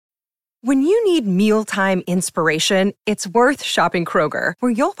When you need mealtime inspiration, it's worth shopping Kroger,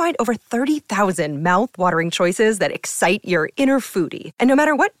 where you'll find over 30,000 mouth-watering choices that excite your inner foodie. And no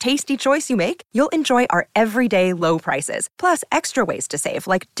matter what tasty choice you make, you'll enjoy our everyday low prices, plus extra ways to save,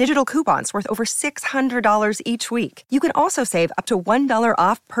 like digital coupons worth over $600 each week. You can also save up to $1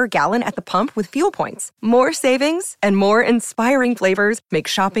 off per gallon at the pump with fuel points. More savings and more inspiring flavors make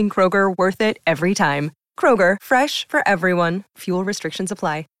shopping Kroger worth it every time. Kroger, fresh for everyone. Fuel restrictions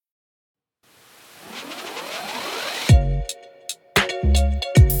apply.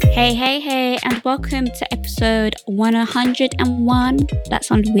 Hey, and welcome to episode 101. That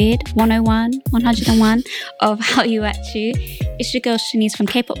sounded weird. 101 of How You At You. It's your girl Shanice from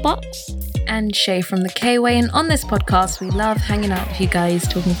K-Pop Box. And Shay from the K-Way. And on this podcast, we love hanging out with you guys,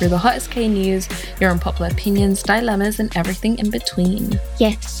 talking through the hottest K news, your unpopular opinions, dilemmas, and everything in between.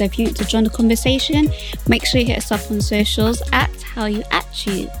 Yes, so if you want to join the conversation, make sure you hit us up on socials at How You At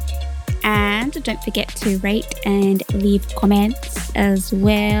You. And don't forget to rate and leave comments as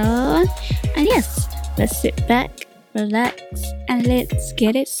well. And yes, let's sit back, relax, and let's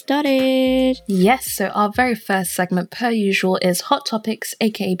get it started. Yes, so our very first segment, per usual, is Hot Topics,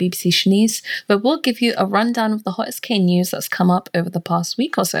 aka BBC Shanice, where we'll give you a rundown of the hottest K news that's come up over the past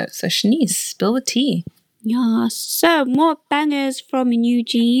week or so. So Shanice, spill the tea. Yeah, so more bangers from New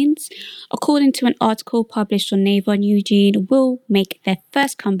Jeans. According to an article published on Naver, New Jeans will make their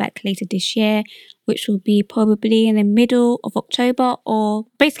first comeback later this year, which will be probably in the middle of October or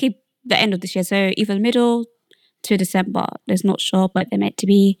basically the end of this year. So either the middle to December. There's not sure, but they're meant to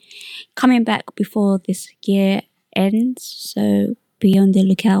be coming back before this year ends. So be on the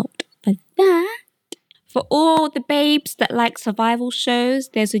lookout for that. For all the babes that like survival shows,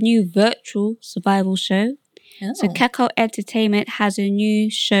 there's a new virtual survival show. Oh. So Kakao Entertainment has a new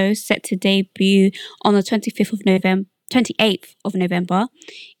show set to debut on the 28th of November.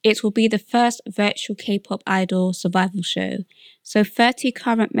 It will be the first virtual K-pop idol survival show. So 30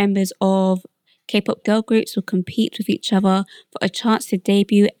 current members of K-pop girl groups will compete with each other for a chance to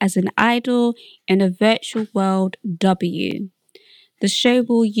debut as an idol in a virtual world W. The show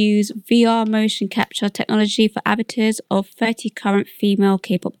will use VR motion capture technology for avatars of 30 current female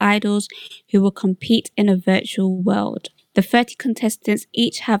K-pop idols who will compete in a virtual world. The 30 contestants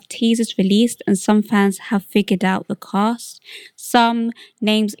each have teasers released, and some fans have figured out the cast. Some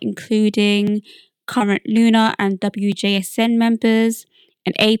names including current Luna and WJSN members,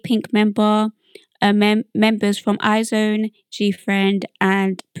 an A-Pink member, members from iZone, G-Friend,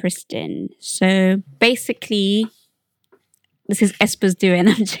 and Pristin. So basically, this is Esper's doing,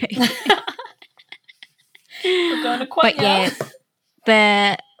 I'm joking. We're going to quite yeah,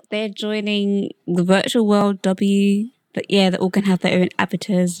 they're joining the virtual world W. But yeah, they all can have their own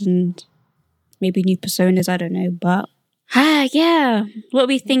avatars and maybe new personas, I don't know. But yeah, what are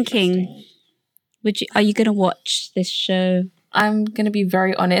we thinking? Are you gonna watch this show? I'm gonna be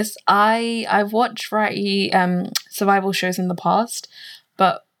very honest. I've watched variety survival shows in the past,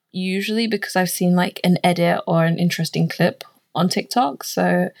 but usually because I've seen like an edit or an interesting clip on TikTok.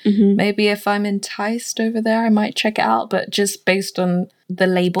 So maybe if I'm enticed over there, I might check it out. But just based on the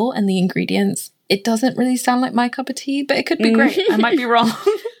label and the ingredients, it doesn't really sound like my cup of tea, but it could be great. I might be wrong.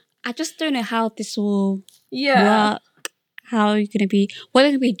 I just don't know how this will work. How you're going to be, what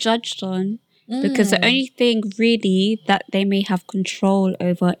they're going to be judged on. Because the only thing really that they may have control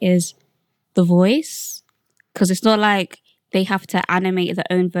over is the voice. Because it's not like they have to animate their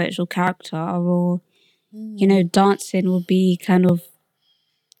own virtual character or dancing will be kind of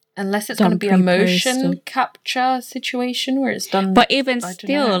unless it's going to be a motion capture situation where it's done. But even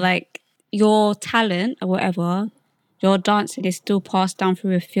still, like your talent or whatever, your dancing is still passed down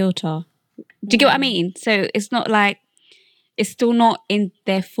through a filter. Do you get what I mean? So it's not like it's still not in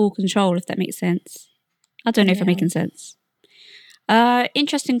their full control, if that makes sense. I don't know if I'm making sense.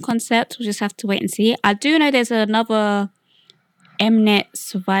 Interesting concept. We'll just have to wait and see. I do know there's another Mnet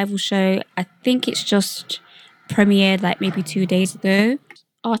survival show. I think it's just premiered like maybe 2 days ago.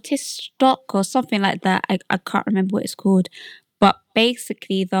 Artist Stock or something like that. I can't remember what it's called. But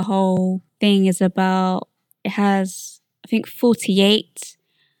basically the whole thing is about, it has, I think, 48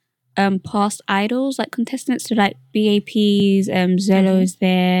 past idols, like contestants. So like BAPs, Zello's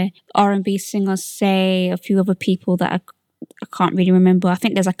there, R&B singer Say, a few other people that I can't really remember. I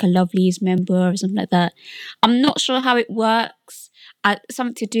think there's like a Lovelyz member or something like that. I'm not sure how it works.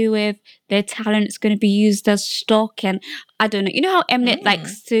 Something to do with their talent is going to be used as stock, and I don't know. You know how Mnet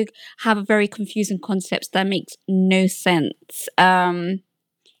likes to have a very confusing concepts that makes no sense.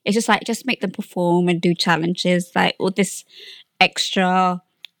 It's just like, just make them perform and do challenges, like all this extra.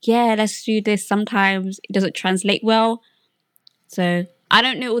 Yeah, let's do this. Sometimes it doesn't translate well. So I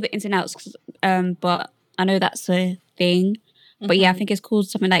don't know all the ins and outs, but I know that's a thing. But yeah, I think it's called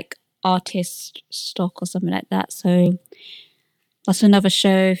something like Artist Stock or something like that. So that's another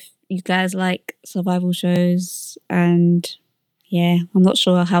show if you guys like survival shows. And yeah, I'm not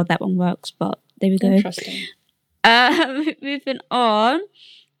sure how that one works, but there we go. Interesting. Moving on,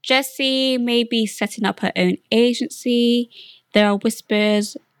 Jessie may be setting up her own agency. There are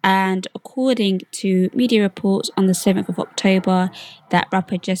whispers, and according to media reports on the 7th of October, that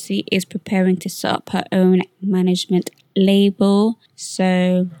rapper Jessie is preparing to set up her own management label.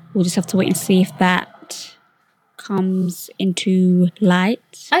 So we'll just have to wait and see if that comes into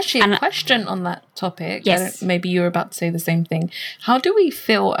light. Actually, a question on that topic. Yes. Maybe you were about to say the same thing. How do we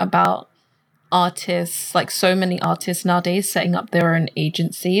feel about artists, like so many artists nowadays setting up their own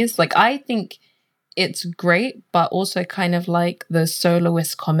agencies? Like, I think it's great, but also kind of like the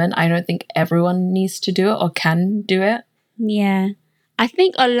soloist comment. I don't think everyone needs to do it or can do it. Yeah. I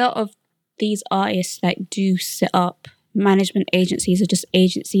think a lot of these artists that do set up management agencies or just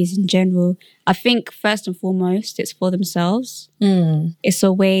agencies in general, I think first and foremost, it's for themselves. It's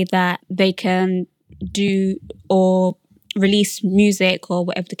a way that they can do or release music or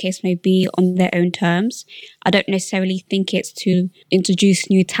whatever the case may be on their own terms. I don't necessarily think it's to introduce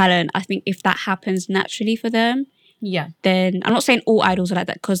new talent. I think if that happens naturally for them, then I'm not saying all idols are like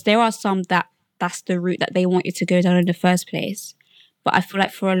that, because there are some that's the route that they want you to go down in the first place. But I feel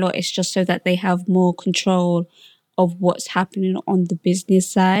like for a lot, it's just so that they have more control of what's happening on the business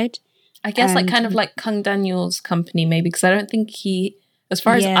side. I guess like kind of like Kung Daniel's company, maybe, because I don't think he, as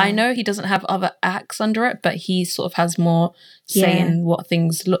far as I know, he doesn't have other acts under it, but he sort of has more say in what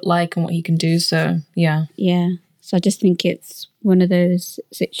things look like and what he can do. So, yeah. Yeah. So I just think it's one of those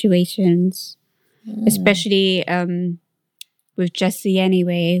situations, especially with Jessie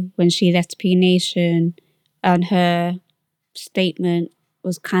anyway, when she left P Nation, and her statement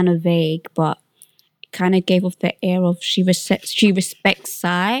was kind of vague, but it kind of gave off the air of she respects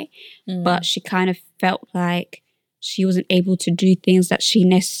Psy, but she kind of felt like she wasn't able to do things that she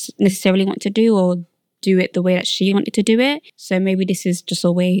necessarily wanted to do, or do it the way that she wanted to do it. So maybe this is just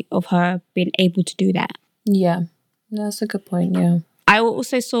a way of her being able to do that. Yeah, that's a good point, yeah. I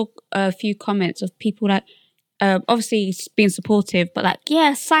also saw a few comments of people like, obviously being supportive, but like,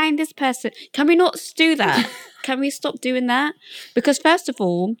 yeah, sign this person. Can we not do that? Can we stop doing that? Because first of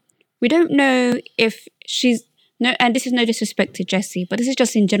all, we don't know if she's... No, and this is no disrespect to Jessie, but this is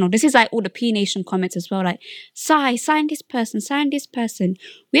just in general. This is like all the P Nation comments as well. Like, sign this person, sign this person.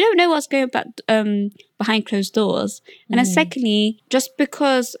 We don't know what's going back behind closed doors. And then secondly, just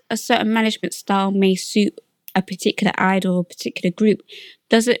because a certain management style may suit a particular idol or particular group,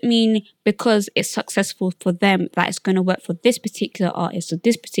 doesn't mean because it's successful for them that it's going to work for this particular artist or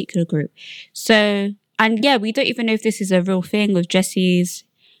this particular group. So, and yeah, we don't even know if this is a real thing with Jessie's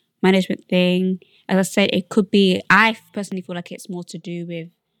management thing. As I said, it could be, I personally feel like it's more to do with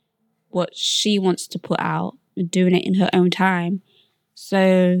what she wants to put out and doing it in her own time.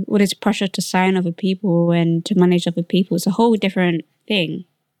 So all this pressure to sign other people and to manage other people is a whole different thing.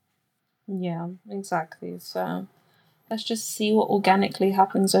 Yeah, exactly. So let's just see what organically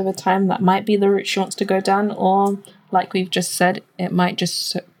happens over time. That might be the route she wants to go down, or like we've just said, it might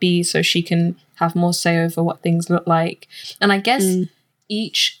just be so she can have more say over what things look like. And I guess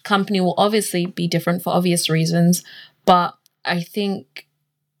each company will obviously be different for obvious reasons, but I think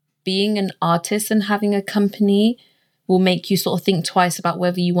being an artist and having a company will make you sort of think twice about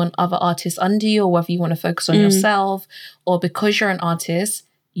whether you want other artists under you or whether you want to focus on yourself, or because you're an artist,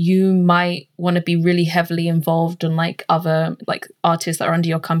 you might want to be really heavily involved in like other like artists that are under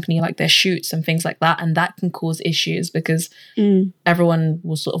your company, like their shoots and things like that. And that can cause issues because everyone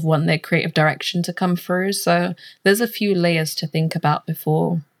will sort of want their creative direction to come through. So there's a few layers to think about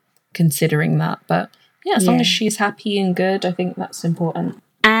before considering that. But yeah, as long as she's happy and good, I think that's important.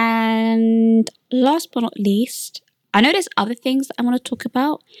 And last but not least, I know there's other things that I want to talk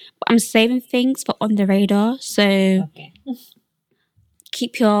about, but I'm saving things for On the Radar. So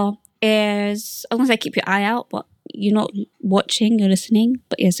keep your ears, I was going to say keep your eye out, but you're not watching, you're listening.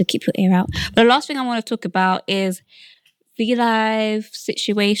 But yeah, so keep your ear out. But the last thing I want to talk about is VLive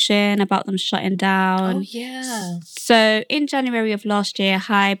situation, about them shutting down. Oh, yeah. So in January of last year,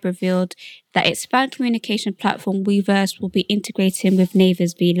 Hybe revealed that its fan communication platform Weverse will be integrating with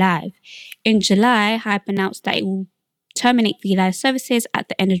Naver's VLive. In July, Hybe announced that it will terminate VLive services at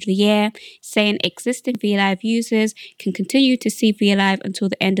the end of the year, saying existing VLive users can continue to see VLive until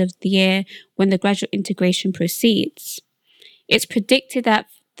the end of the year when the gradual integration proceeds. It's predicted that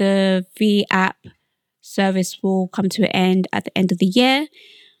the V-app service will come to an end at the end of the year.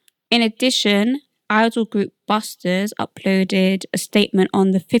 In addition, idol group Busters uploaded a statement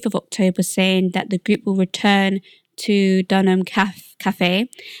on the 5th of October saying that the group will return to Dunham Cafe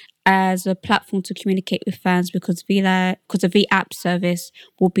as a platform to communicate with fans because the V app service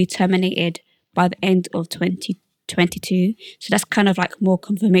will be terminated by the end of 2022. So that's kind of like more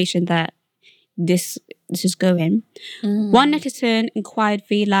confirmation that this is going. One netizen inquired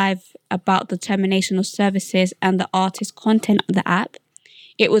V Live about the termination of services and the artist content on the app.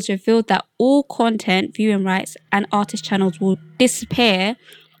 It was revealed that all content, viewing rights, and artist channels will disappear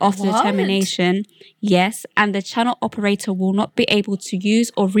after the termination. Yes, and the channel operator will not be able to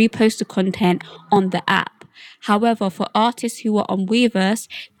use or repost the content on the app. However, for artists who are on Weverse,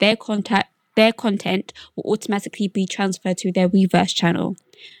 their content will automatically be transferred to their Weverse channel.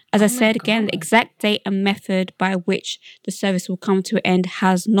 As I said again, the exact date and method by which the service will come to an end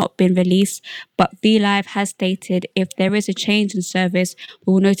has not been released, but VLive has stated if there is a change in service,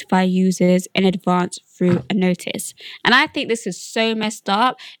 we will notify users in advance through a notice. And I think this is so messed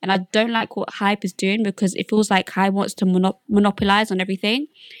up, and I don't like what Hype is doing because it feels like Hype wants to monopolize on everything.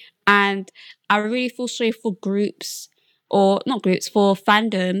 And I really feel sorry for groups, or not groups, for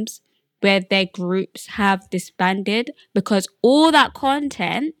fandoms where their groups have disbanded because all that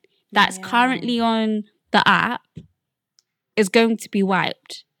content that's currently on the app is going to be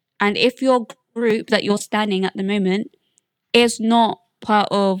wiped. And if your group that you're standing at the moment is not part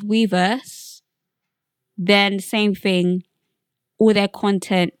of Weverse, then same thing, all their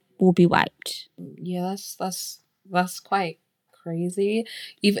content will be wiped. Yeah, that's quite crazy.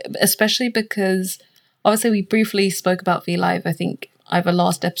 Even especially because obviously we briefly spoke about VLive, I think either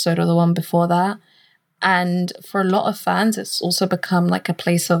last episode or the one before that. And for a lot of fans, it's also become like a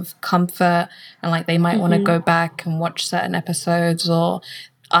place of comfort, and like they might want to go back and watch certain episodes, or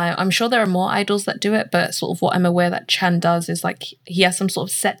I'm sure there are more idols that do it, but sort of what I'm aware that Chan does is like he has some sort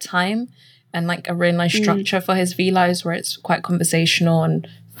of set time and like a really nice structure for his V-Lives where it's quite conversational and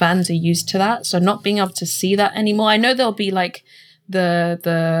fans are used to that. So not being able to see that anymore, I know there'll be like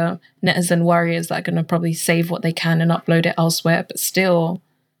the netizen warriors that are going to probably save what they can and upload it elsewhere, but still,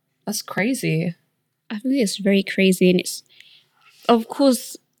 that's crazy. I think it's very crazy, and it's, of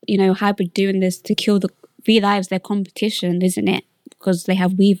course, you know, Hybrid doing this to kill the V-Lives, their competition, isn't it? Because they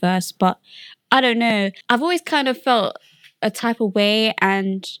have Weverse, but I don't know. I've always kind of felt a type of way,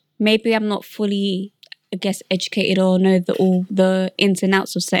 and maybe I'm not fully, I guess, educated or know all the ins and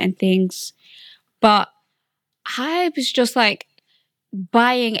outs of certain things, but Hype is just like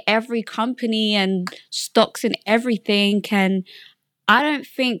buying every company and stocks in everything, and I don't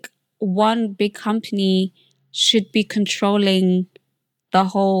think one big company should be controlling the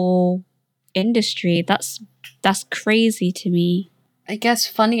whole industry. That's crazy to me. I guess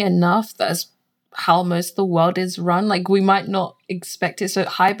funny enough, that's how most of the world is run. Like we might not expect it. So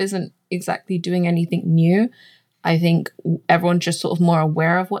Hype isn't exactly doing anything new. I think everyone's just sort of more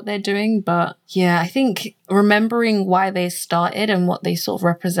aware of what they're doing. But yeah, I think remembering why they started and what they sort of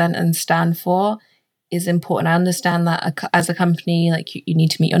represent and stand for is important. I understand that as a company, like you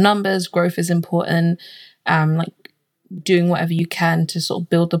need to meet your numbers, growth is important, like doing whatever you can to sort of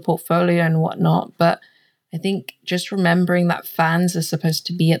build the portfolio and whatnot. But I think just remembering that fans are supposed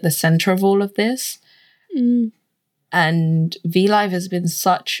to be at the center of all of this. And VLive has been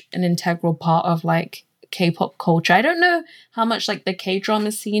such an integral part of like K-pop culture. I don't know how much like the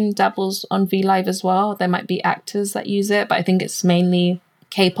K-drama scene dabbles on VLive as well. There might be actors that use it, but I think it's mainly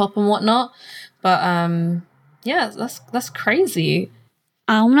K-pop and whatnot. But yeah, that's crazy.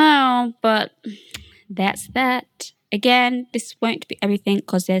 I don't know, but that's that. Again, this won't be everything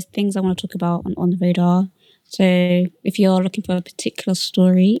because there's things I want to talk about on the radar. So if you're looking for a particular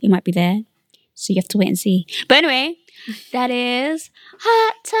story, it might be there. So you have to wait and see. But anyway, that is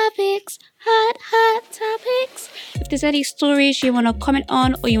Hot Topics. Hot Topics. If there's any stories you want to comment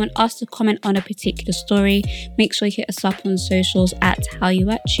on or you want us to comment on a particular story, make sure you hit us up on socials at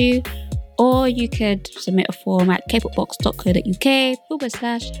HowYouAtYou. Or you could submit a form at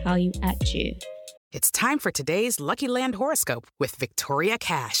kpopbox.co.uk/HowYouAtYou. It's time for today's Lucky Land horoscope with Victoria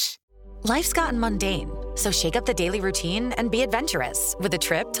Cash. Life's gotten mundane, so shake up the daily routine and be adventurous with a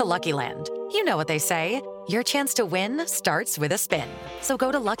trip to Lucky Land. You know what they say, your chance to win starts with a spin. So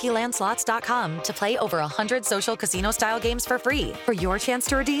go to LuckyLandSlots.com to play over 100 social casino-style games for free for your chance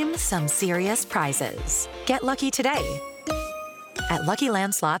to redeem some serious prizes. Get lucky today at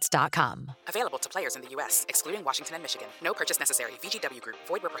LuckyLandSlots.com. Available to players in the U.S., excluding Washington and Michigan. No purchase necessary. VGW Group.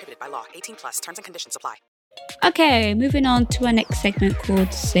 Void where prohibited by law. 18+. Terms and conditions apply. Okay, moving on to our next segment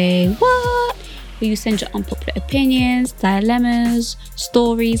called Say What? where you send your unpopular opinions, dilemmas,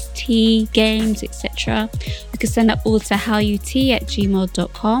 stories, tea, games, etc. You can send that all to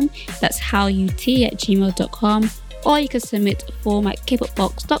howut@gmail.com. That's howut@gmail.com. Or you can submit a form at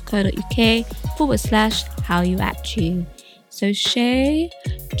kpopbox.co.uk/howyouactu. So Shay,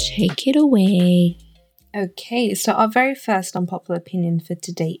 take it away. Okay, so our very first unpopular opinion for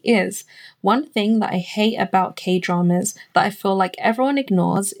today is one thing that I hate about K-dramas that I feel like everyone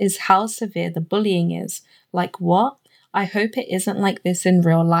ignores is how severe the bullying is. Like what? I hope it isn't like this in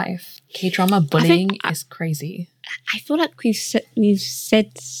real life. K-drama bullying is crazy. I feel like we've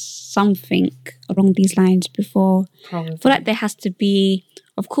said something along these lines before. Probably. I feel like there has to be,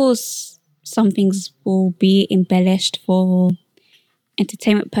 of course, some things will be embellished for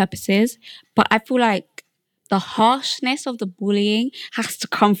entertainment purposes, but I feel like the harshness of the bullying has to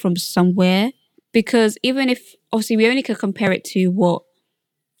come from somewhere, because even if, obviously, we only can compare it to what,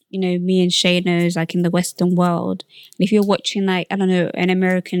 me and Shay knows, like in the Western world. And if you're watching, like, I don't know, an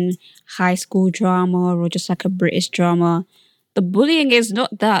American high school drama or just like a British drama, the bullying is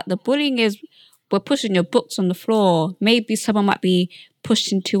not that. The bullying is, we're pushing your books on the floor. Maybe someone might be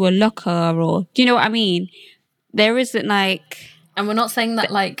pushed into a locker, or, do you know what I mean? There isn't like... And we're not saying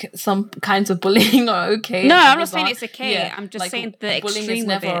that like some kinds of bullying are okay. No, I'm not saying it's okay. Yeah, I'm just like, saying the bullying extreme is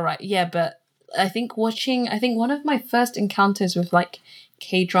never of it. alright. Yeah, but I think one of my first encounters with like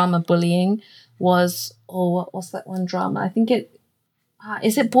K-drama bullying was, what's that one drama? I think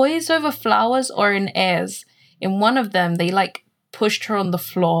is it Boys Over Flowers or in Airs? In one of them, they like pushed her on the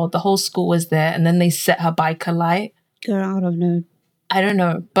floor. The whole school was there, and then they set her bike alight. Girl, I don't know. I don't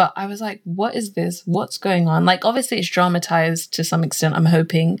know, but I was like, what is this? What's going on? Like, obviously it's dramatized to some extent, I'm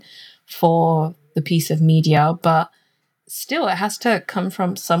hoping, for the piece of media, but still it has to come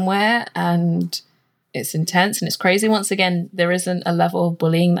from somewhere, and it's intense and it's crazy. Once again, there isn't a level of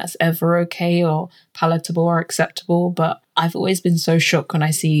bullying that's ever okay or palatable or acceptable, but I've always been so shocked when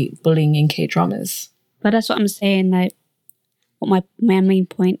I see bullying in K-dramas. But that's what I'm saying, like, what my main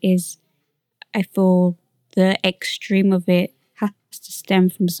point is, I feel the extreme of it has to stem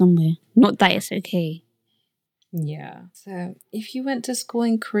from somewhere. Not that it's okay. Yeah. So if you went to school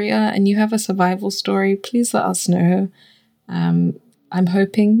in Korea and you have a survival story, please let us know. I'm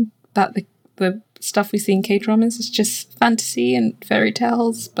hoping that the stuff we see in K-dramas is just fantasy and fairy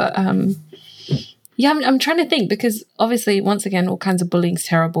tales. But yeah, I'm trying to think, because obviously, once again, all kinds of bullying is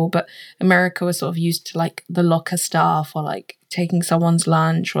terrible, but America was sort of used to like the locker staff or like taking someone's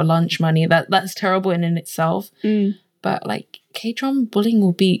lunch or lunch money. That's terrible in itself. But like K-drama bullying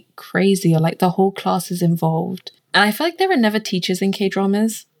will be crazy, or like the whole class is involved. And I feel like there are never teachers in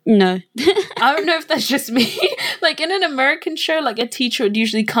K-dramas. No. I don't know if that's just me. Like in an American show, like a teacher would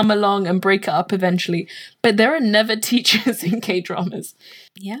usually come along and break it up eventually. But there are never teachers in K-dramas.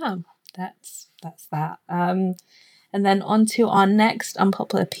 Yeah, that's that. And then on to our next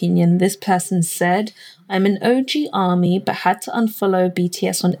unpopular opinion. This person said, I'm an OG ARMY but had to unfollow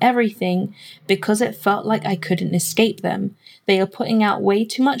BTS on everything because it felt like I couldn't escape them. They are putting out way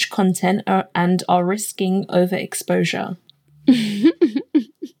too much content and are risking overexposure.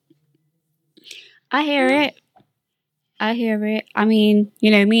 I hear it. I mean,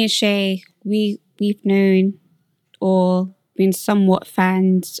 me and Shay, we've known or been somewhat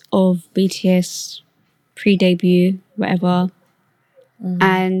fans of BTS pre-debut, whatever.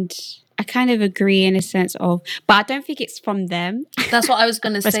 And I kind of agree in a sense of, but I don't think it's from them. That's what I was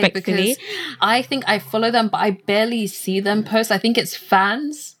going to say, because I think I follow them, but I barely see them post. I think it's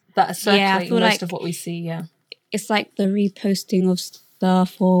fans that are circulating most of what we see, yeah. It's like the reposting of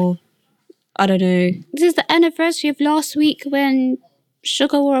stuff, or I don't know. This is the anniversary of last week when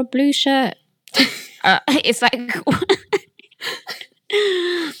Sugar wore a blue shirt. It's like...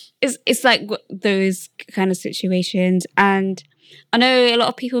 It's like those kind of situations. And I know a lot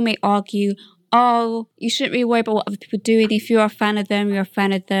of people may argue, oh, you shouldn't really worry about what other people are doing. If you're a fan of them, you're a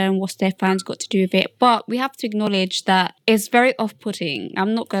fan of them. What's their fans got to do with it? But we have to acknowledge that it's very off-putting.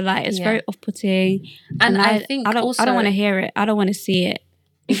 I'm not going to lie. It's very off-putting. And I think I don't want to hear it. I don't want to see it.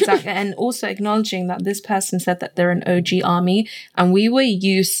 Exactly. And also acknowledging that this person said that they're an OG ARMY, and we were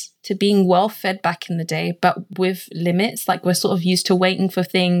used to being well fed back in the day, but with limits. Like, we're sort of used to waiting for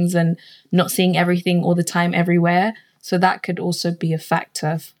things and not seeing everything all the time everywhere. So that could also be a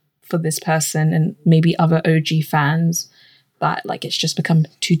factor for this person and maybe other OG fans, that like it's just become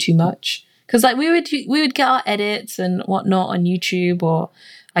too much. Because like we would get our edits and whatnot on YouTube, or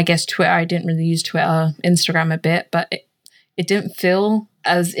I guess Twitter. I didn't really use Twitter, Instagram a bit, but it didn't feel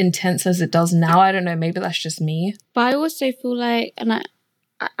as intense as it does now. I don't know, maybe that's just me. But I also feel like, and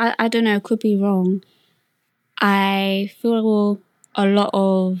I don't know, could be wrong, I feel a lot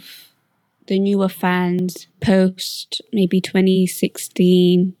of the newer fans post maybe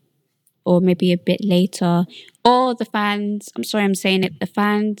 2016 or maybe a bit later, or the fans, I'm sorry I'm saying it, the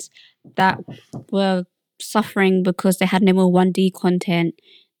fans that were suffering because they had no more 1D content,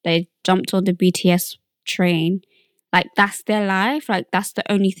 they jumped on the BTS train. Like, that's their life. Like, that's the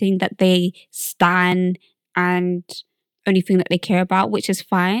only thing that they stan and only thing that they care about, which is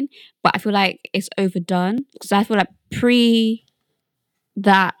fine. But I feel like it's overdone because I feel like pre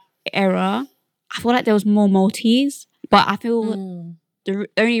that era, I feel like there was more multis. But I feel the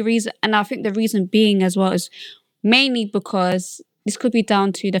only reason, and I think the reason being as well, is mainly because this could be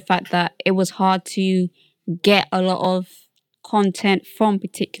down to the fact that it was hard to get a lot of content from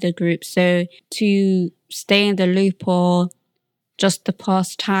particular groups. So to stay in the loop or just the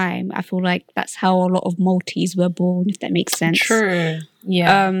past time, I feel like that's how a lot of multis were born, if that makes sense. True.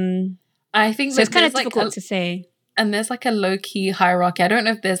 Yeah. I think so. It's kind of like difficult to say. And there's like a low-key hierarchy. I don't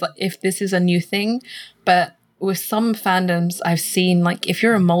know if there's like, if this is a new thing, but with some fandoms I've seen, like, if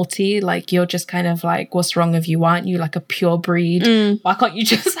you're a multi, like, you're just kind of like, what's wrong with you? Why aren't you like a pure breed? Why can't you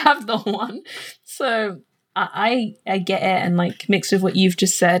just have the one? So I get it, and like mixed with what you've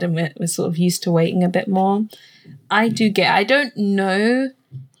just said, and we're sort of used to waiting a bit more. I don't know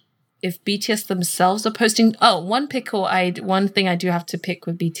if BTS themselves are posting. One thing I do have to pick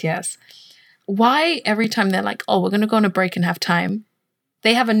with BTS. Why every time they're like, we're gonna go on a break and have time,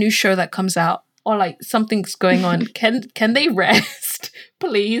 they have a new show that comes out, or like something's going on. Can they rest,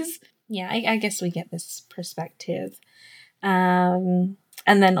 please? Yeah, I guess we get this perspective. And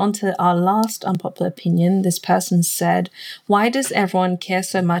then on to our last unpopular opinion. This person said, why does everyone care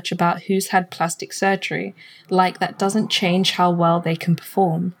so much about who's had plastic surgery? Like, that doesn't change how well they can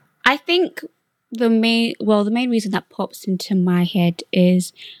perform. I think the main reason that pops into my head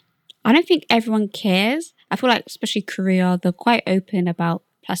is I don't think everyone cares. I feel like, especially Korea, they're quite open about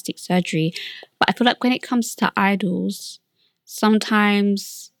plastic surgery. But I feel like when it comes to idols,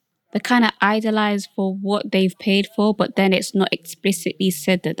 sometimes they're kind of idolized for what they've paid for, but then it's not explicitly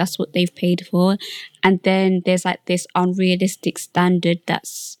said that that's what they've paid for. And then there's like this unrealistic standard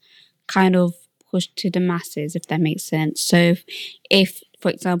that's kind of pushed to the masses, if that makes sense. So if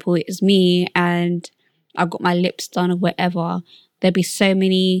for example, it's me and I got my lips done or whatever, there'd be so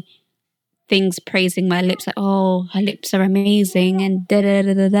many things praising my lips, like, oh, her lips are amazing and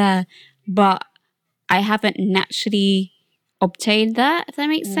da-da-da-da-da. But I haven't naturally obtained that, if that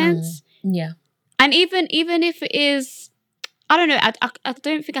makes sense. Yeah. And even if it is, I don't know, I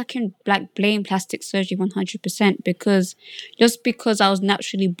don't think I can like blame plastic surgery 100%, because just because I was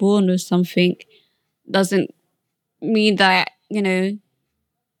naturally born with something doesn't mean that, you know,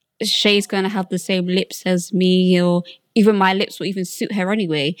 Shay's going to have the same lips as me, or even my lips will even suit her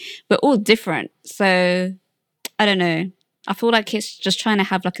anyway. We're all different. So I don't know. I feel like it's just trying to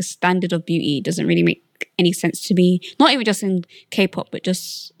have like a standard of beauty. It doesn't really make any sense to me. Not even just in K-pop, but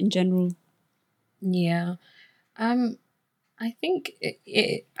just in general. Yeah. I think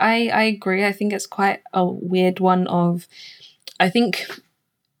I agree. I think it's quite a weird one of, I think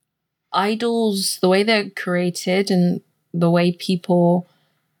idols, the way they're created and the way people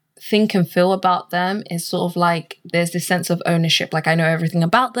think and feel about them is sort of like there's this sense of ownership. Like, I know everything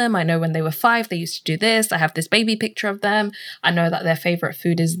about them. I know when they were 5 they used to do this. I have this baby picture of them. I know that their favorite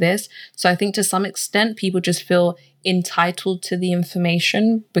food is this. So I think to some extent people just feel entitled to the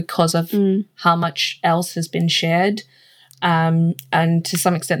information because of how much else has been shared. And to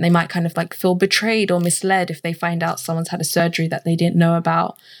some extent they might kind of like feel betrayed or misled if they find out someone's had a surgery that they didn't know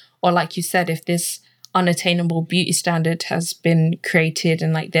about. Or like you said, if this unattainable beauty standard has been created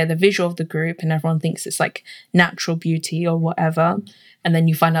and like they're the visual of the group and everyone thinks it's like natural beauty or whatever, and then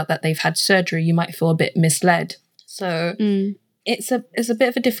you find out that they've had surgery, you might feel a bit misled. So it's a bit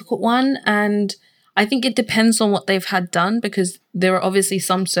of a difficult one, and I think it depends on what they've had done, because there are obviously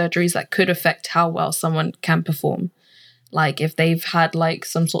some surgeries that could affect how well someone can perform. Like if they've had like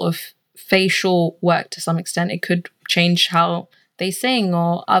some sort of facial work to some extent, it could change how they sing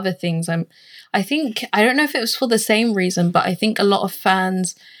or other things. I think, I don't know if it was for the same reason, but I think a lot of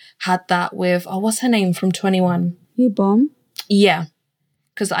fans had that with, what's her name from 21? You bomb? Yeah.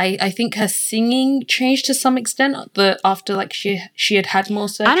 Because I think her singing changed to some extent after like she had more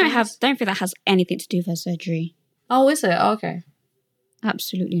surgery. I don't think that has anything to do with her surgery. Oh, is it? Oh, okay.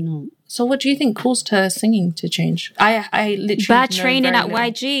 Absolutely not. So what do you think caused her singing to change? I literally bad training at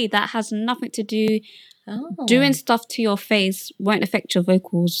YG. That has nothing to do. Doing stuff to your face won't affect your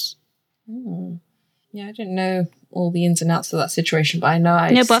vocals. Yeah, I didn't know all the ins and outs of that situation, but I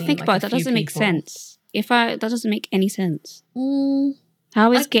know but think about it. That doesn't make sense. That doesn't make any sense.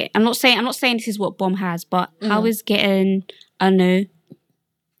 How is I'm not saying this is what Bomb has, but how is getting, I don't know,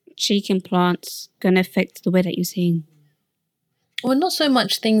 cheek implants going to affect the way that you're seeing? Well, not so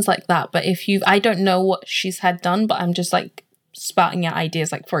much things like that, but I don't know what she's had done, but I'm just like spouting out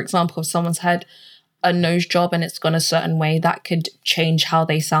ideas. Like, for example, if someone's had a nose job and it's gone a certain way, that could change how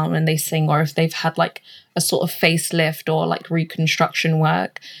they sound when they sing. Or if they've had like a sort of facelift or like reconstruction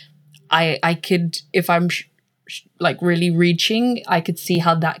work, I could, if I'm like really reaching, I could see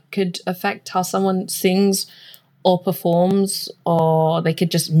how that could affect how someone sings or performs, or they could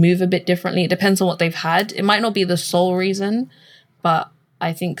just move a bit differently. It depends on what they've had. It might not be the sole reason, but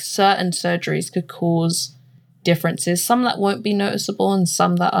I think certain surgeries could cause differences. Some that won't be noticeable and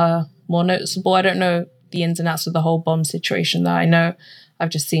some that are more noticeable. I don't know the ins and outs of the whole bomb situation, though. I know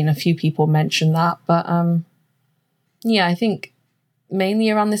I've just seen a few people mention that. But yeah, I think mainly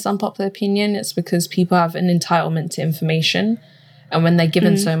around this unpopular opinion, it's because people have an entitlement to information. And when they're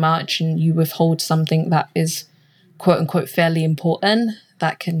given so much and you withhold something that is quote unquote fairly important,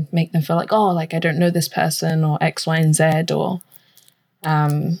 that can make them feel like, oh, like I don't know this person or X, Y, and Z, or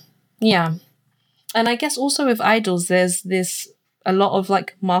yeah. And I guess also with idols, there's this a lot of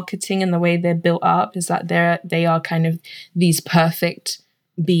like marketing and the way they're built up is that they are kind of these perfect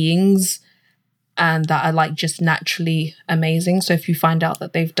beings and that are like just naturally amazing. So if you find out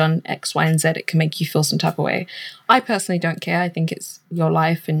that they've done X, Y, and Z, it can make you feel some type of way. I personally don't care. I think it's your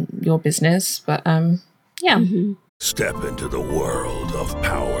life and your business. But yeah. Mm-hmm. Step into the world of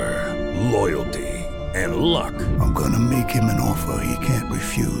power, loyalty, and luck. I'm gonna make him an offer he can't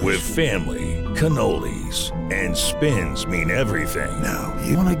refuse. With family, cannolis, and spins mean everything. Now,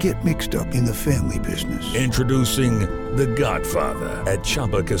 you wanna get mixed up in the family business. Introducing The Godfather at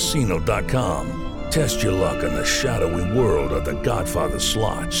ChumbaCasino.com. Test your luck in the shadowy world of The Godfather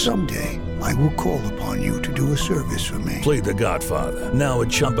slot. Someday, I will call upon you to do a service for me. Play The Godfather now at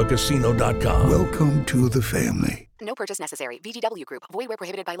ChumbaCasino.com. Welcome to the family. No purchase necessary. VGW Group. Void where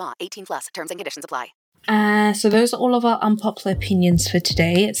prohibited by law. 18 plus. Terms and conditions apply. So those are all of our unpopular opinions for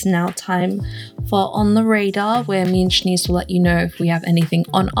today. It's now time for On the Radar, where me and Shanice will let you know if we have anything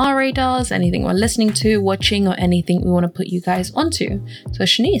on our radars, anything we're listening to, watching, or anything we want to put you guys onto. So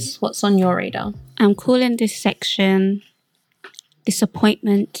Shanice, what's on your radar? I'm calling this section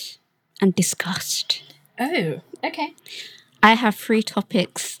Disappointment and Disgust. Oh, okay. I have 3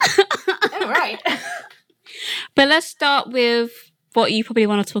 topics. All right. But let's start with what you probably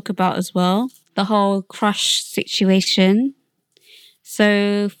want to talk about as well. The whole crush situation.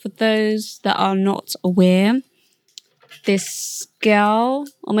 So for those that are not aware, this girl,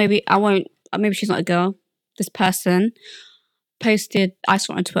 or maybe she's not a girl, this person posted, I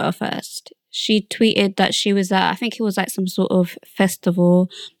saw it on Twitter first. She tweeted that she was at, I think it was like some sort of festival.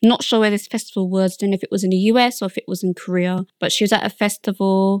 Not sure where this festival was. Don't know if it was in the US or if it was in Korea. But she was at a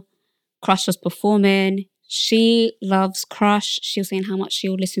festival. Crush was performing. She loves Crush. She was saying how much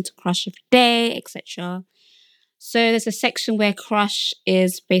she'll listen to Crush every day, etc. So there's a section where Crush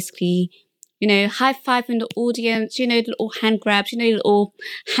is basically, high-fiving the audience, the little hand grabs, the little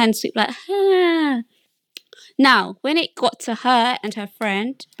hand sweep, like, ah. Now, when it got to her and her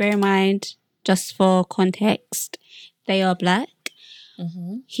friend, bear in mind, just for context, they are black.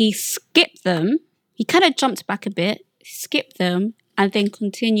 Mm-hmm. He skipped them. He kind of jumped back a bit, skipped them, and then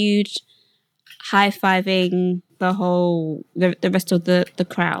continued high-fiving the rest of the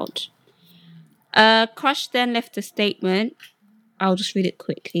crowd. Crush then left a statement. I'll just read it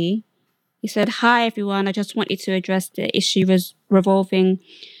quickly. He said, "Hi everyone, I just wanted to address the issue revolving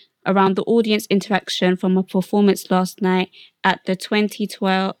around the audience interaction from a performance last night at the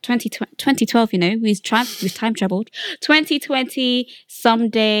 2012, we've time traveled, 2020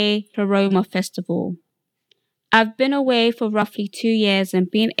 Someday Paroma Festival. I've been away for roughly 2 years, and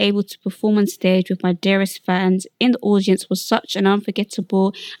being able to perform on stage with my dearest fans in the audience was such an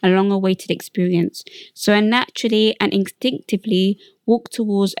unforgettable and long-awaited experience. So I naturally and instinctively walked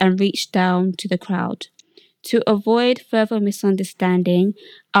towards and reached down to the crowd. To avoid further misunderstanding,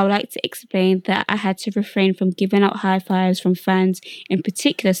 I would like to explain that I had to refrain from giving out high fives from fans in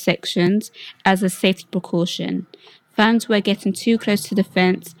particular sections as a safety precaution. Fans were getting too close to the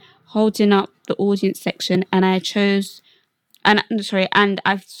fence, holding up the audience section, and I saw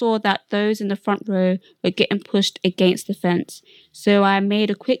that those in the front row were getting pushed against the fence. So I made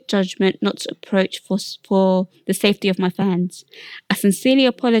a quick judgment not to approach for the safety of my fans. I sincerely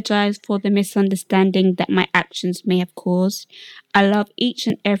apologize for the misunderstanding that my actions may have caused. I love each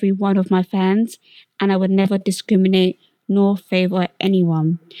and every one of my fans, and I would never discriminate nor favor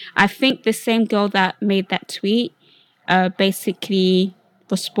anyone." I think the same girl that made that tweet basically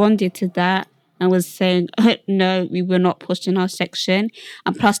responded to that and was saying, no, we were not pushed in our section.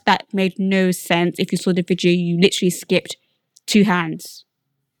 And plus that made no sense. If you saw the video, you literally skipped 2 hands.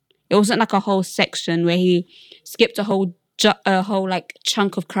 It wasn't like a whole section where he skipped a whole like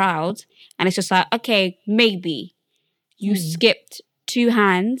chunk of crowd, and it's just like, okay, maybe you skipped 2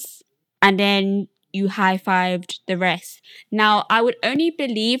 hands and then you high-fived the rest. Now, I would only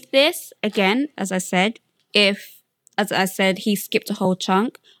believe this, again, as I said, if, as I said, he skipped a whole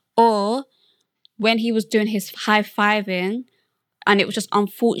chunk, or when he was doing his high-fiving, and it was just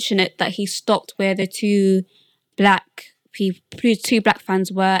unfortunate that he stopped where the two black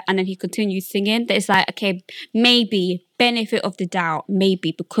fans were, and then he continued singing. That it's like, okay, maybe, benefit of the doubt,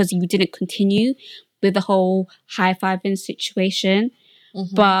 maybe, because you didn't continue with the whole high-fiving situation.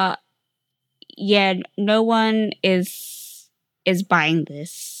 But yeah, no one is buying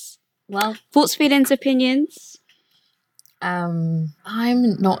this. Thoughts, feelings, opinions? I'm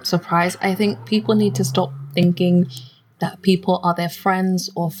not surprised. I think people need to stop thinking that people are their friends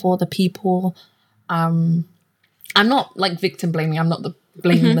or for the people. I'm not like victim blaming. I'm not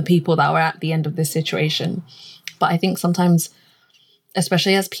blaming the people that were at the end of this situation. But I think sometimes,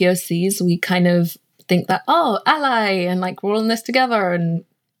 especially as POCs, we kind of think that, oh, ally, and like we're all in this together and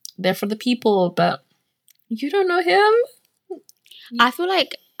they're for the people, but you don't know him. I feel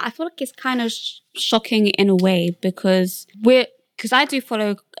like it's kind of shocking in a way because I do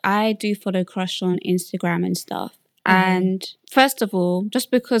follow Crush on Instagram and stuff. And first of all, just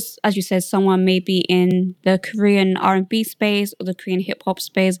because, as you said, someone may be in the Korean R&B space or the Korean hip hop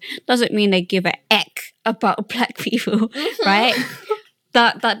space doesn't mean they give a eck about black people, right?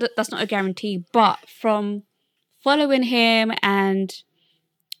 That's not a guarantee. But from following him, and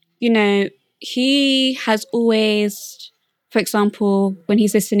you know, he has always, for example, when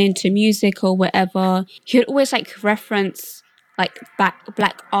he's listening to music or whatever, he would always like reference like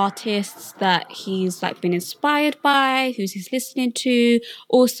black artists that he's like been inspired by, who's he's listening to.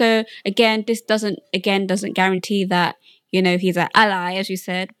 Also, again, this doesn't guarantee that, you know, he's an ally, as you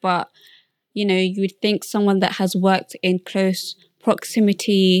said, but you know, you would think someone that has worked in close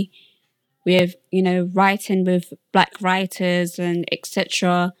proximity with, you know, writing with black writers and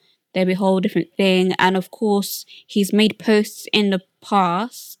etc., there'd be a whole different thing. And of course, he's made posts in the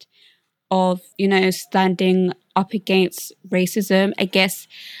past of, you know, standing up against racism. I guess,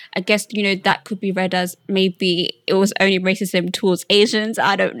 you know, that could be read as maybe it was only racism towards Asians.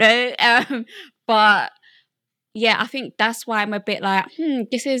 I don't know. But yeah, I think that's why I'm a bit like,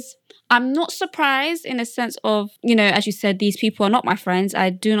 I'm not surprised in a sense of, you know, as you said, these people are not my friends. I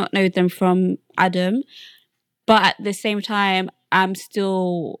do not know them from Adam. But at the same time, I'm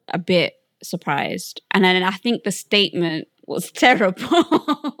still a bit surprised. And then I think the statement was terrible.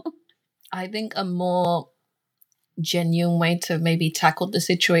 I think a more genuine way to maybe tackle the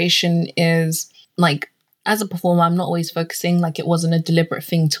situation is, like, as a performer, I'm not always focusing, like it wasn't a deliberate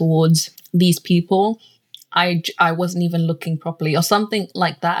thing towards these people. I wasn't even looking properly or something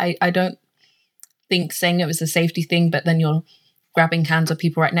like that. I don't think saying it was a safety thing, but then you're grabbing hands of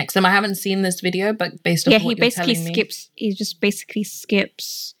people right next to him. I haven't seen this video, but based on what you're telling me. He just basically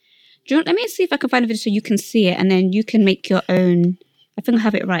skips. Let me see if I can find a video so you can see it, and then you can make your own. I think I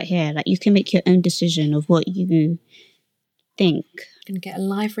have it right here. Like, you can make your own decision of what you think. Gonna get a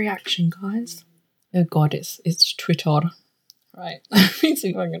live reaction, guys. Oh God, it's Twitter. Right. Let me see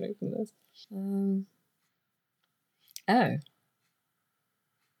if I can open this. Oh.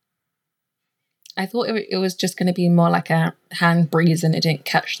 I thought it was just going to be more like a hand breeze and it didn't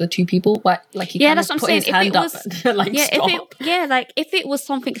catch the two people. But like he that's what I'm saying. His hand up and, like, stop. If it was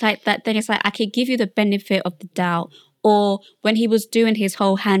something like that, then it's like I could give you the benefit of the doubt. Or when he was doing his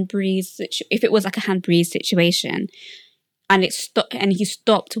whole hand breeze, if it was like a hand breeze situation, and he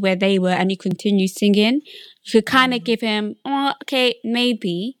stopped where they were and he continued singing, you could kind of give him, oh, okay,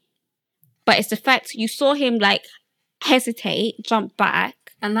 maybe. But it's the fact you saw him like hesitate, jump back.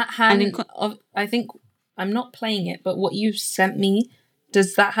 And that hand, I think, I'm not playing it, but what you sent me,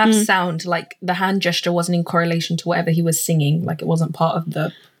 does that have sound? Like the hand gesture wasn't in correlation to whatever he was singing? Like it wasn't part of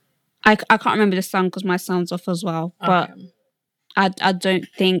the... I can't remember the sound because my sound's off as well. But I don't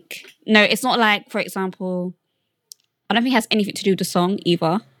think... No, it's not like, for example, I don't think it has anything to do with the song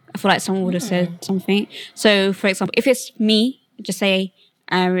either. I feel like someone would have said something. So, for example, if it's me, just say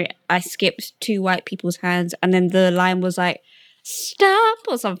I skipped 2 white people's hands and then the line was like, stop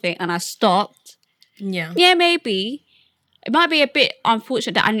or something, and I stopped. Yeah, maybe it might be a bit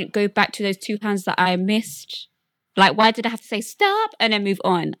unfortunate that I didn't go back to those 2 hands that I missed. Like, why did I have to say stop and then move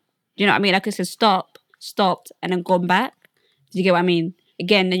on? Do you know what I mean? I could say stopped and then gone back. Do you get what I mean?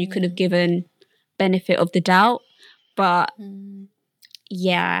 Again, then you could have given benefit of the doubt, but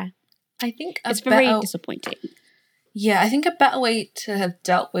yeah, I think it's very disappointing. Yeah, I think a better way to have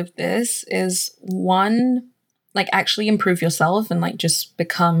dealt with this is, one, like actually improve yourself and like just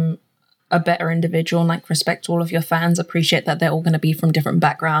become a better individual and like respect all of your fans, appreciate that they're all going to be from different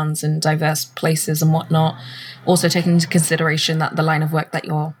backgrounds and diverse places and whatnot. Also taking into consideration that the line of work that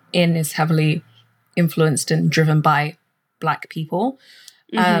you're in is heavily influenced and driven by Black people.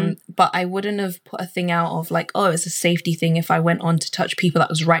 But I wouldn't have put a thing out of like, oh, it's a safety thing if I went on to touch people that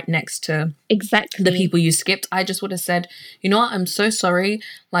was right next to Exactly. the people you skipped. I just would have said, you know what, I'm so sorry.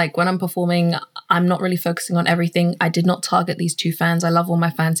 Like when I'm performing, I'm not really focusing on everything. I did not target these 2 fans. I love all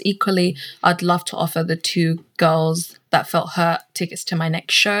my fans equally. I'd love to offer the 2 girls that felt hurt tickets to my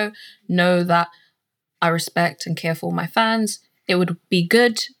next show. Know that I respect and care for all my fans. It would be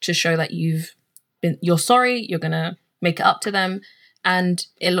good to show that you're sorry, you're going to make it up to them. And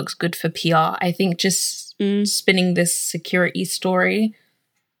it looks good for PR. I think just spinning this security story,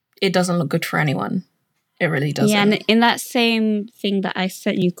 it doesn't look good for anyone. It really doesn't. Yeah, and in that same thing that I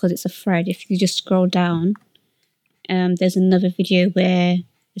sent you, because it's a thread, if you just scroll down, there's another video where,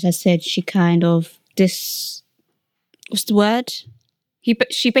 as I said, she kind of what's the word?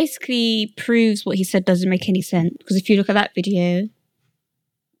 She basically proves what he said doesn't make any sense. Because if you look at that video,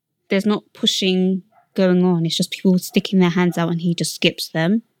 there's not pushing going on. It's just people sticking their hands out and he just skips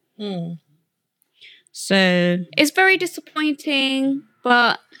them. So it's very disappointing,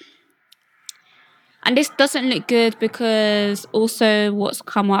 but and this doesn't look good because also what's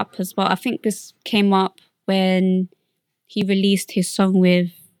come up as well, I think this came up when he released his song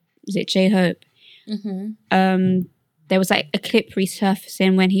with, is it J-Hope? There was like a clip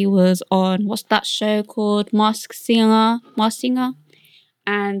resurfacing when he was on, what's that show called? Masked Singer?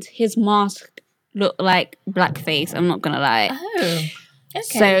 And his mask looked like blackface, I'm not gonna lie. Oh, okay.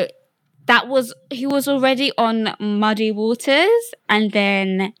 So he was already on Muddy Waters, and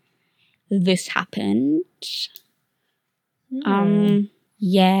then this happened.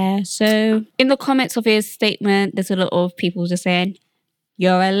 Yeah, so in the comments of his statement, there's a lot of people just saying,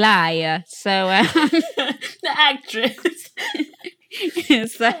 "You're a liar." So the actress.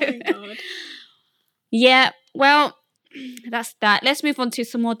 So yeah, well, that's that. Let's move on to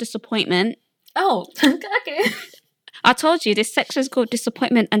some more disappointment. Oh, okay. I told you this section is called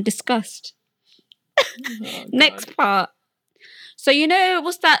disappointment and disgust. Next part. So you know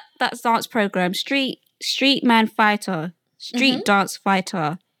what's that dance program? Street Dance Fighter, Street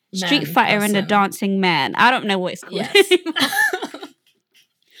Fighter and the Dancing Man. I don't know what it's called. Yes.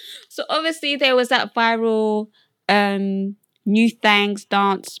 So obviously there was that viral New Thangs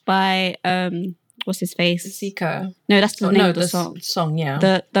dance by what's his face? Zico. No, that's the name of the song. Song, yeah.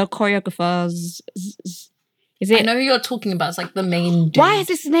 The choreographers. Is it? I know who you're talking about. It's like the main dude. Why has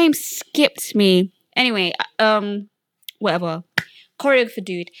this name skipped me? Anyway, whatever. Choreographer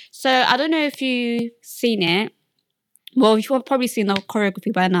dude. So I don't know if you've seen it. Well, you've probably seen the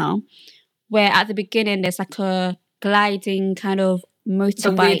choreography by now. Where at the beginning there's like a gliding kind of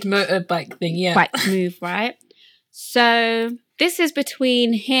motorbike. The weird motorbike thing, yeah. Bike move, right? So this is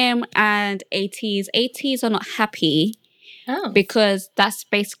between him and ATEEZ. ATEEZ are not happy because that's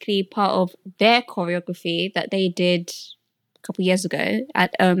basically part of their choreography that they did a couple years ago.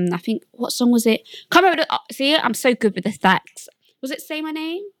 At I think, what song was it? Can't remember. See, I'm so good with the facts. Was it Say My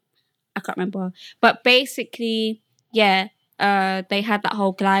Name? I can't remember. But basically, yeah, they had that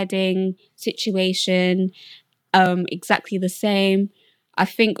whole gliding situation, exactly the same. I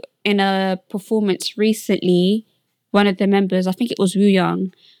think in a performance recently, one of the members, I think it was Woo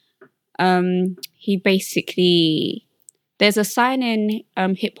Young, he basically, there's a sign in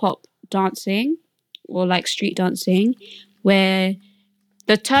hip hop dancing or like street dancing where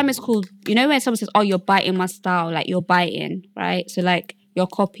the term is called, you know, when someone says, "Oh, you're biting my style," like you're biting, right? So like you're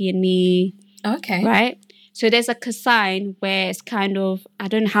copying me, okay, right? So there's like a sign where it's kind of, I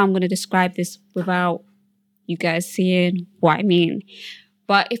don't know how I'm going to describe this without you guys seeing what I mean.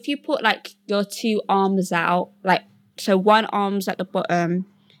 But if you put like your 2 arms out, like, so one arm's at the bottom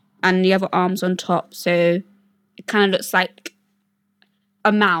and the other arm's on top. So it kind of looks like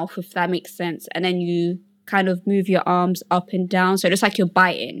a mouth, if that makes sense. And then you kind of move your arms up and down. So it looks like you're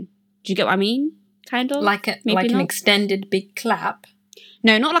biting. Do you get what I mean? Kind of? Like an extended big clap?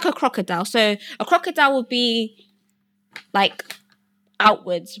 No, not like a crocodile. So a crocodile would be like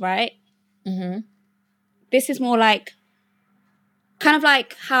outwards, right? Mm-hmm. This is more like, kind of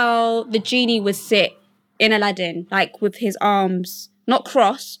like how the genie would sit in Aladdin, like with his arms, not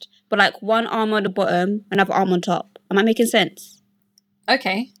crossed, but like one arm on the bottom, another arm on top. Am I making sense?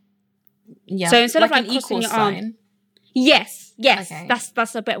 Okay. Yeah. So instead like of like an crossing equal your sign. arm. Yes. Okay.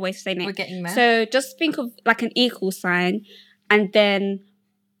 That's a better way of saying it. We're getting there. So just think of like an equal sign, and then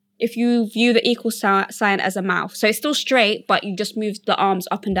if you view the equal sign as a mouth. So it's still straight, but you just move the arms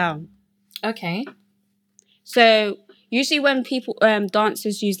up and down. Okay. So usually when people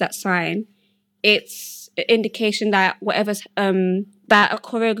dancers use that sign, it's an indication that whatever's that a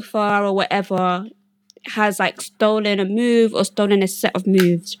choreographer or whatever has like stolen a move or stolen a set of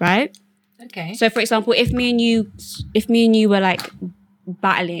moves, right? Okay. So for example, if me and you were like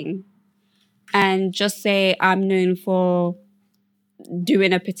battling, and just say I'm known for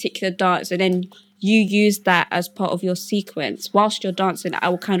doing a particular dance, and then you use that as part of your sequence whilst you're dancing, I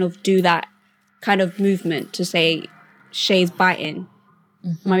will kind of do that kind of movement to say Shay's biting.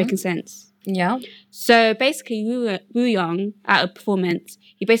 Am I making sense? Yeah. So basically, Woo Young at a performance,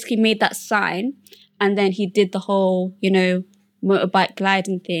 he basically made that sign, and then he did the whole, motorbike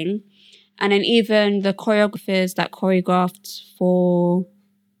gliding thing. And then even the choreographers that choreographed for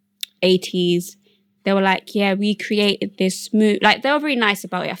 80s, they were like, yeah, we created this move. Like, they were very nice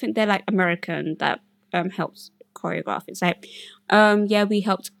about it. I think they're like American that helps choreograph. It's like, yeah, we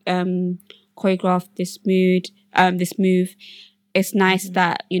helped choreograph this move. It's nice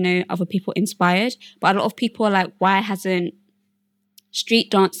that, other people inspired. But a lot of people are like, why hasn't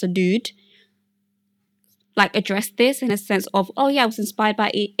Street Dancer Dude like addressed this in a sense of, oh yeah, I was inspired by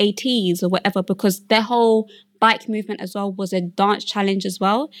 80s or whatever, because their whole bike movement as well was a dance challenge as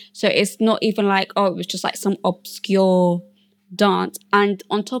well. So it's not even like, oh, it was just like some obscure dance. And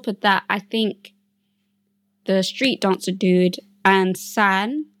on top of that, I think the Street Dancer Dude and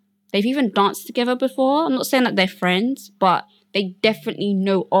San, they've even danced together before. I'm not saying that they're friends, but they definitely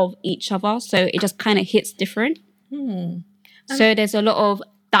know of each other. So it just kind of hits different. So there's a lot of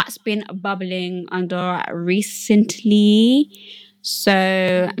that's been bubbling under recently.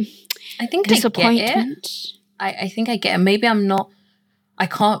 So I think disappointment. I think I get it. Maybe I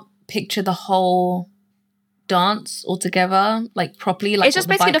can't picture the whole dance altogether, like properly. Like it's just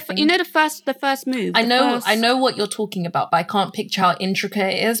basically the first move. I know what you're talking about, but I can't picture how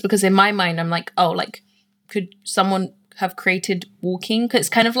intricate it is, because in my mind I'm like, oh, like could someone have created walking? Because it's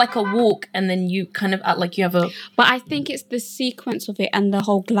kind of like a walk, and then you kind of act like you have a. But I think it's the sequence of it and the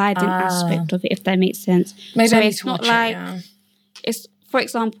whole gliding aspect of it, if that makes sense. Maybe so I need it's to not watch like it, yeah. It's, for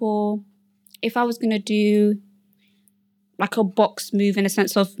example, if I was gonna do like a box move in a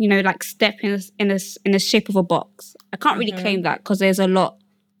sense of, like step in the shape of a box. I can't really claim that because there's a lot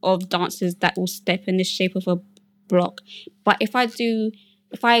of dancers that will step in the shape of a block. But if I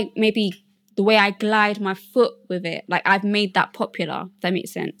maybe the way I glide my foot with it, like I've made that popular, if that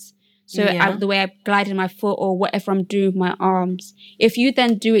makes sense. So the way I glided my foot or whatever I'm doing with my arms, if you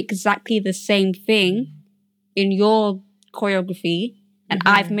then do exactly the same thing in your choreography and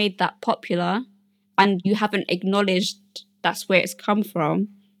I've made that popular and you haven't acknowledged that's where it's come from,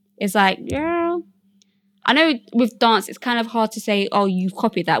 it's like, yeah. I know with dance, it's kind of hard to say, oh, you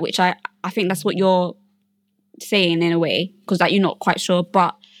copied that, which I think that's what you're saying in a way, because like, you're not quite sure.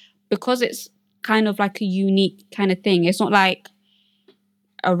 But because it's kind of like a unique kind of thing, it's not like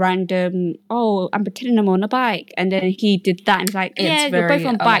a random, oh, I'm pretending I'm on a bike. And then he did that and it's like, yeah, you're both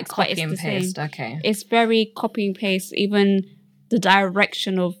on bikes, but it's the same. Okay. It's very copy and paste. Even the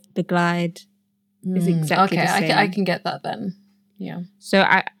direction of the glide is exactly the same. Okay, I can get that then. Yeah.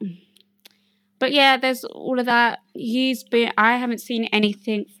 But yeah, there's all of that. I haven't seen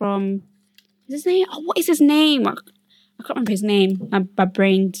anything from, his name? Oh, what is his name? I can't remember his name. My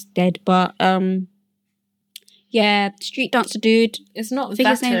brain's dead. But yeah, Street Dancer Dude. It's not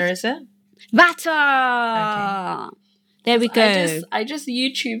Vata, is it? Vata! Okay. There we go. I just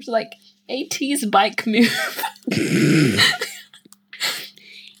YouTubed like 80s bike move.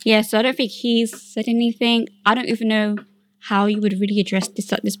 Yeah, so I don't think he's said anything. I don't even know how you would really address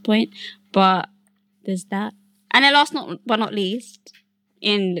this at this point, but there's that. And then last but not least,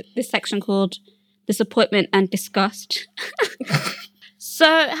 in this section called Disappointment and Disgust. So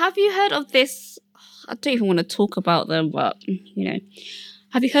have you heard of this? I don't even want to talk about them, but,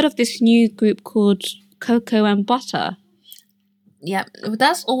 have you heard of this new group called Cocoa and Butter? Yeah,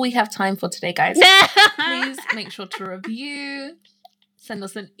 that's all we have time for today, guys. Please make sure to review. Send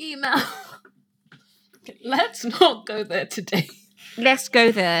us an email. Let's not go there today. Let's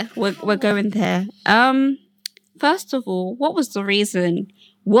go there. We're going there. First of all, what was the reason?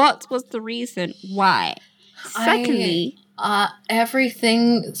 What was the reason? Why? Secondly,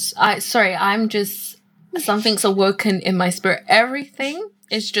 something's awoken in my spirit. Everything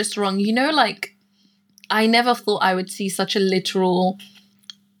is just wrong. Like, I never thought I would see such a literal,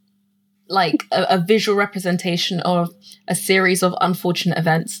 like a visual representation of a series of unfortunate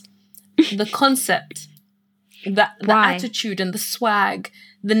events. The concept, the attitude and the swag,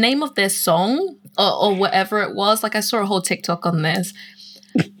 the name of their song or whatever it was, like I saw a whole TikTok on this.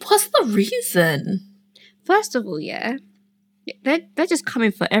 What's the reason? First of all, yeah, they're just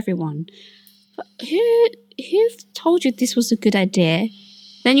coming for everyone. But who told you this was a good idea?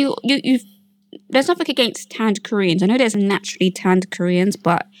 Then you've there's nothing against tanned Koreans. I know there's naturally tanned Koreans,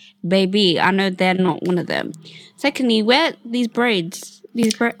 but baby, I know they're not one of them. Secondly, where these braids? You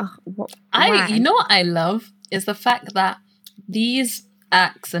know what I love is the fact that these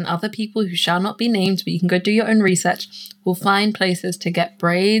acts and other people who shall not be named, but you can go do your own research, will find places to get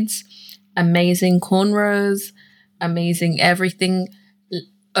braids, amazing cornrows, amazing everything,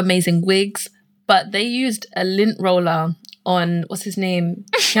 amazing wigs. But they used a lint roller on, what's his name?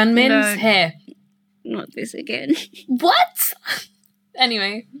 Hyunmin's hair. Not this again. What?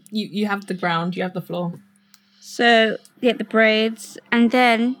 Anyway, you have the ground, you have the floor. So, yeah, the braids. And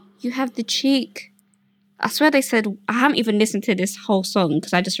then you have the cheek. I swear they said, I haven't even listened to this whole song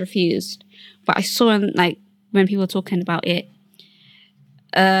because I just refused. But I saw like when people were talking about it,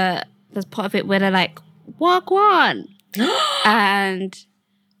 there's part of it where they're like, Wagwan. And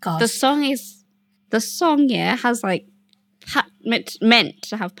God. the song, has like meant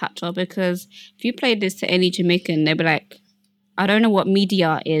to have patois, because if you played this to any Jamaican, they'd be like, I don't know what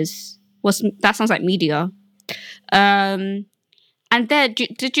media is. That sounds like media. And then,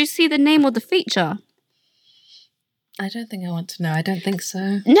 did you see the name of the feature? I don't think I want to know. I don't think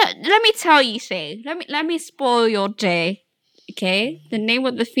so. No, let me tell you, say. Let me spoil your day. Okay? The name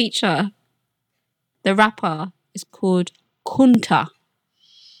of the feature, the rapper, is called Kunta.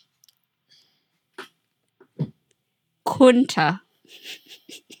 Kunta.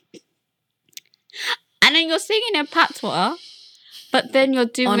 And then you're singing in patois, but then you're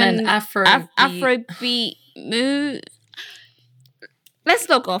doing on an Afrobeat move. Let's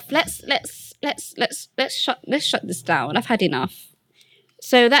log off. Let's shut this down. I've had enough.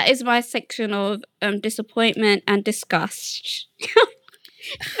 So that is my section of disappointment and disgust.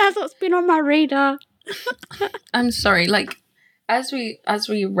 That's what's been on my radar. I'm sorry. Like, as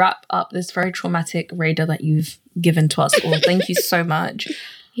we wrap up this very traumatic radar that you've given to us all, thank you so much.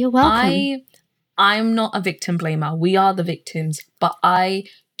 You're welcome. I'm not a victim blamer. We are the victims, but I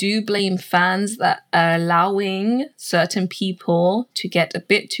do blame fans that are allowing certain people to get a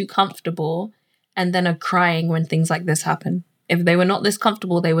bit too comfortable and then are crying when things like this happen. If they were not this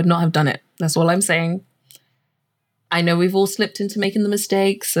comfortable, they would not have done it. That's all I'm saying. I know we've all slipped into making the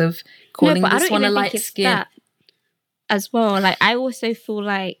mistakes of calling this one a light skin. As well, like, I also feel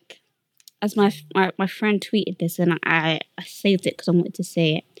like, as my friend tweeted this, and I saved it because I wanted to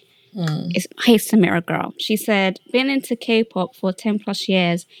say it. It's Hey Samira girl. She said, been into K-pop for 10 plus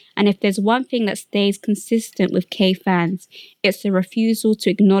years, and if there's one thing that stays consistent with K fans, it's the refusal to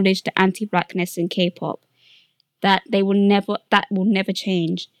acknowledge the anti-blackness in K-pop. That will never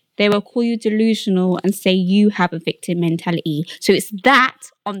change. They will call you delusional and say you have a victim mentality. So it's that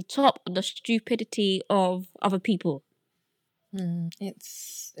on top of the stupidity of other people.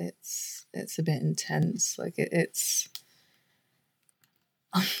 It's a bit intense. Like it's.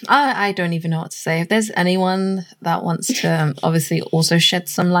 I don't even know what to say. If there's anyone that wants to obviously also shed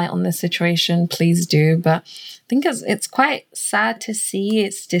some light on this situation, please do. But I think it's quite sad to see.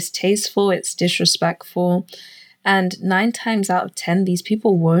 It's distasteful. It's disrespectful. And 9 times out of 10, these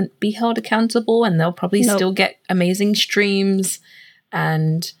people won't be held accountable, and they'll probably still get amazing streams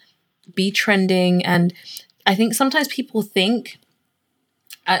and be trending. And I think sometimes people think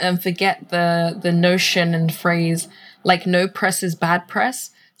and forget the notion and phrase, like, no press is bad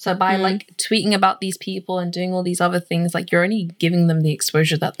press. So by like tweeting about these people and doing all these other things, like, you're only giving them the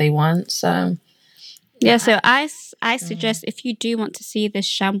exposure that they want. So yeah, so I suggest, if you do want to see this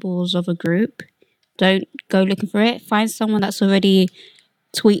shambles of a group, don't go looking for it. Find someone that's already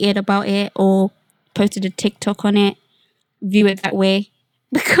tweeted about it or posted a TikTok on it. View it that way,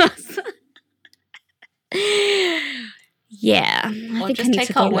 because yeah, or just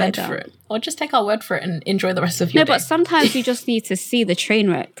take our word for it. Or just take our word for it and enjoy the rest of your day. No, but sometimes you just need to see the train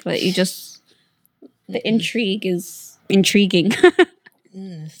wreck. Like, the intrigue is intriguing.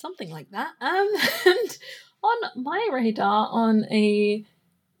 Something like that. And on my radar, on a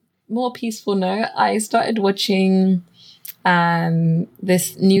more peaceful note, I started watching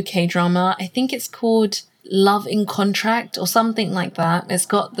this new K-drama. I think it's called Love in Contract or something like that. It's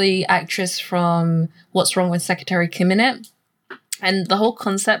got the actress from What's Wrong with Secretary Kim in it. And the whole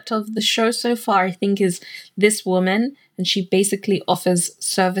concept of the show so far, I think, is this woman, and she basically offers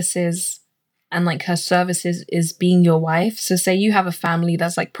services, and like her services is being your wife. So say you have a family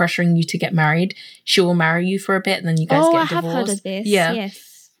that's like pressuring you to get married, she will marry you for a bit and then you guys get divorced. I have heard of this. Yeah.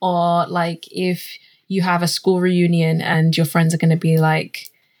 Yes. Or like if you have a school reunion and your friends are going to be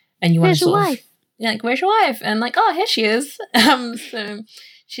like, and you want to sort of, yeah, like, where's your wife? And like, oh, here she is. So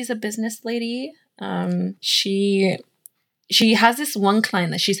she's a business lady. She she has this one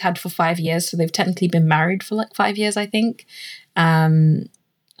client that she's had for 5 years. So they've technically been married for like 5 years, I think. And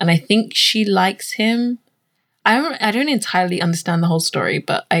I think she likes him. I don't entirely understand the whole story,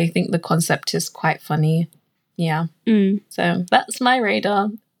 but I think the concept is quite funny. Yeah. So that's my radar.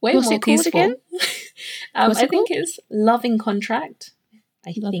 What's more it called peaceful. again? I think it's Loving Contract.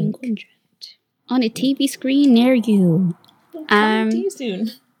 Loving Contract. On a TV screen near you. Coming to you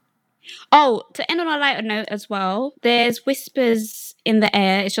soon. Oh, to end on a lighter note as well, there's whispers in the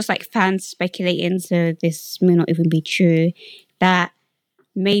air. It's just like fans speculating, so this may not even be true, that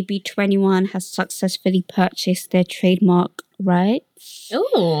maybe 21 has successfully purchased their trademark rights.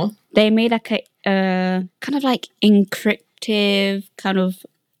 Oh. They made like a kind of like encryptive kind of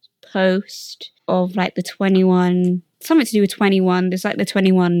post of like the 21, something to do with 21. There's like the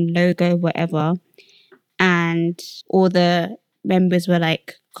 21 logo, whatever. And all the members were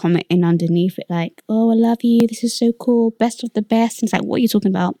like commenting underneath it like, oh, I love you, this is so cool, best of the best. And it's like, what are you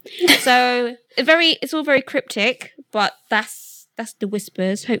talking about? So it's all very cryptic, but that's the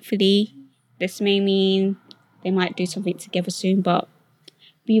whispers. Hopefully this may mean they might do something together soon, but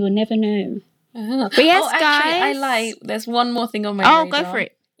we will never know. But yes, actually, guys, I lied. There's one more thing on my radar. Go for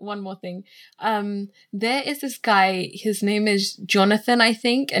it. One more thing. There is this guy, his name is Jonathan, I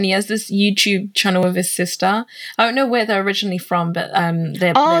think, and he has this YouTube channel with his sister. I don't know where they're originally from, but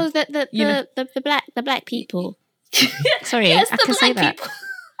they're the black people. Sorry, yes, I can say that.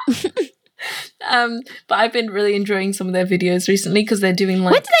 But I've been really enjoying some of their videos recently because they're doing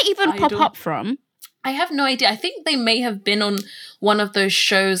like. Where did they even pop up from? I have no idea. I think they may have been on one of those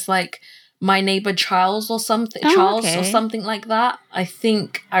shows like My Neighbor Charles or something, or something like that. I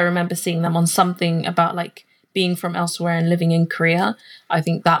think I remember seeing them on something about like being from elsewhere and living in Korea. I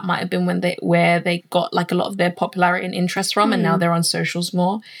think that might have been where they got like a lot of their popularity and interest from, and now they're on socials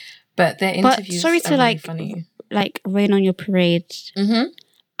more. But their interviews are really funny. Like rain on your parade. Mm-hmm.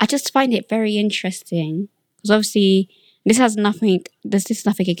 I just find it very interesting because obviously this is nothing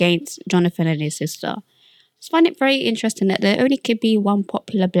against Jonathan and his sister. I just find it very interesting that there only could be one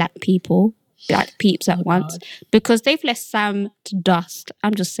popular black peeps at once because they've left Sam to dust.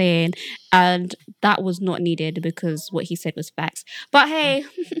 I'm just saying, and that was not needed because what he said was facts. But hey,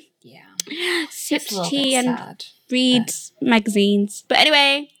 sip tea and read magazines. But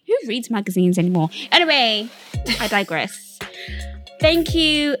anyway, who reads magazines anymore? Anyway, I digress. Thank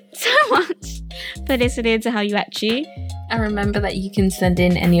you so much for listening to How You At You. And remember that you can send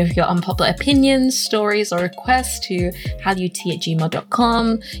in any of your unpopular opinions, stories, or requests to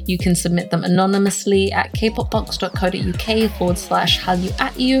howut@gmail.com. You can submit them anonymously at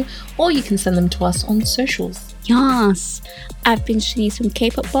kpopbox.co.uk/howuatu, or you can send them to us on socials. Yes, I've been Shanice from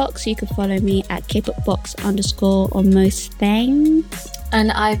K-Pop Box. You can follow me at kpopbox_ on most things. And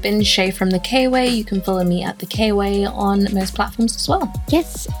I've been Shay from The K-Way. You can follow me at The K-Way on most platforms as well.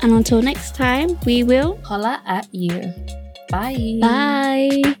 Yes, and until next time, we will holla at you. Bye.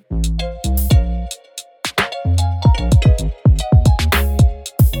 Bye.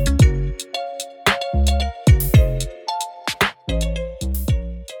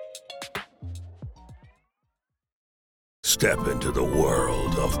 Step into the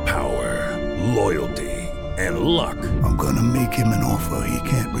world of power, loyalty, and luck. I'm gonna make him an offer he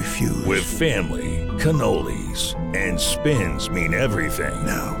can't refuse. With family, cannolis, and spins mean everything.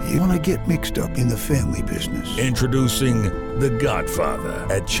 Now, you wanna get mixed up in the family business. Introducing The Godfather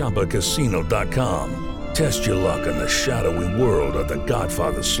at ChumbaCasino.com. Test your luck in the shadowy world of The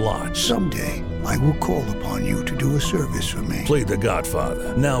Godfather slot. Someday, I will call upon you to do a service for me. Play The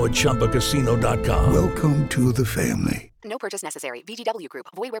Godfather now at ChumbaCasino.com. Welcome to the family. No purchase necessary. VGW Group.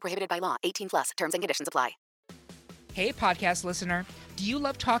 Void where prohibited by law. 18+. Terms and conditions apply. Hey, podcast listener. Do you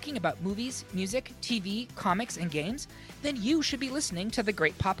love talking about movies, music, TV, comics, and games? Then you should be listening to The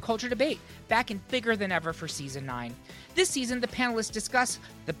Great Pop Culture Debate, back and bigger than ever for Season 9. This season, the panelists discuss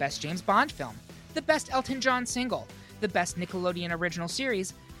the best James Bond film, the best Elton John single, the best Nickelodeon original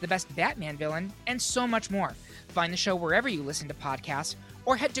series, the best Batman villain, and so much more. Find the show wherever you listen to podcasts,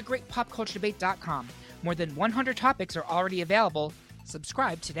 or head to greatpopculturedebate.com. More than 100 topics are already available.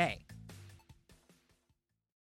 Subscribe today.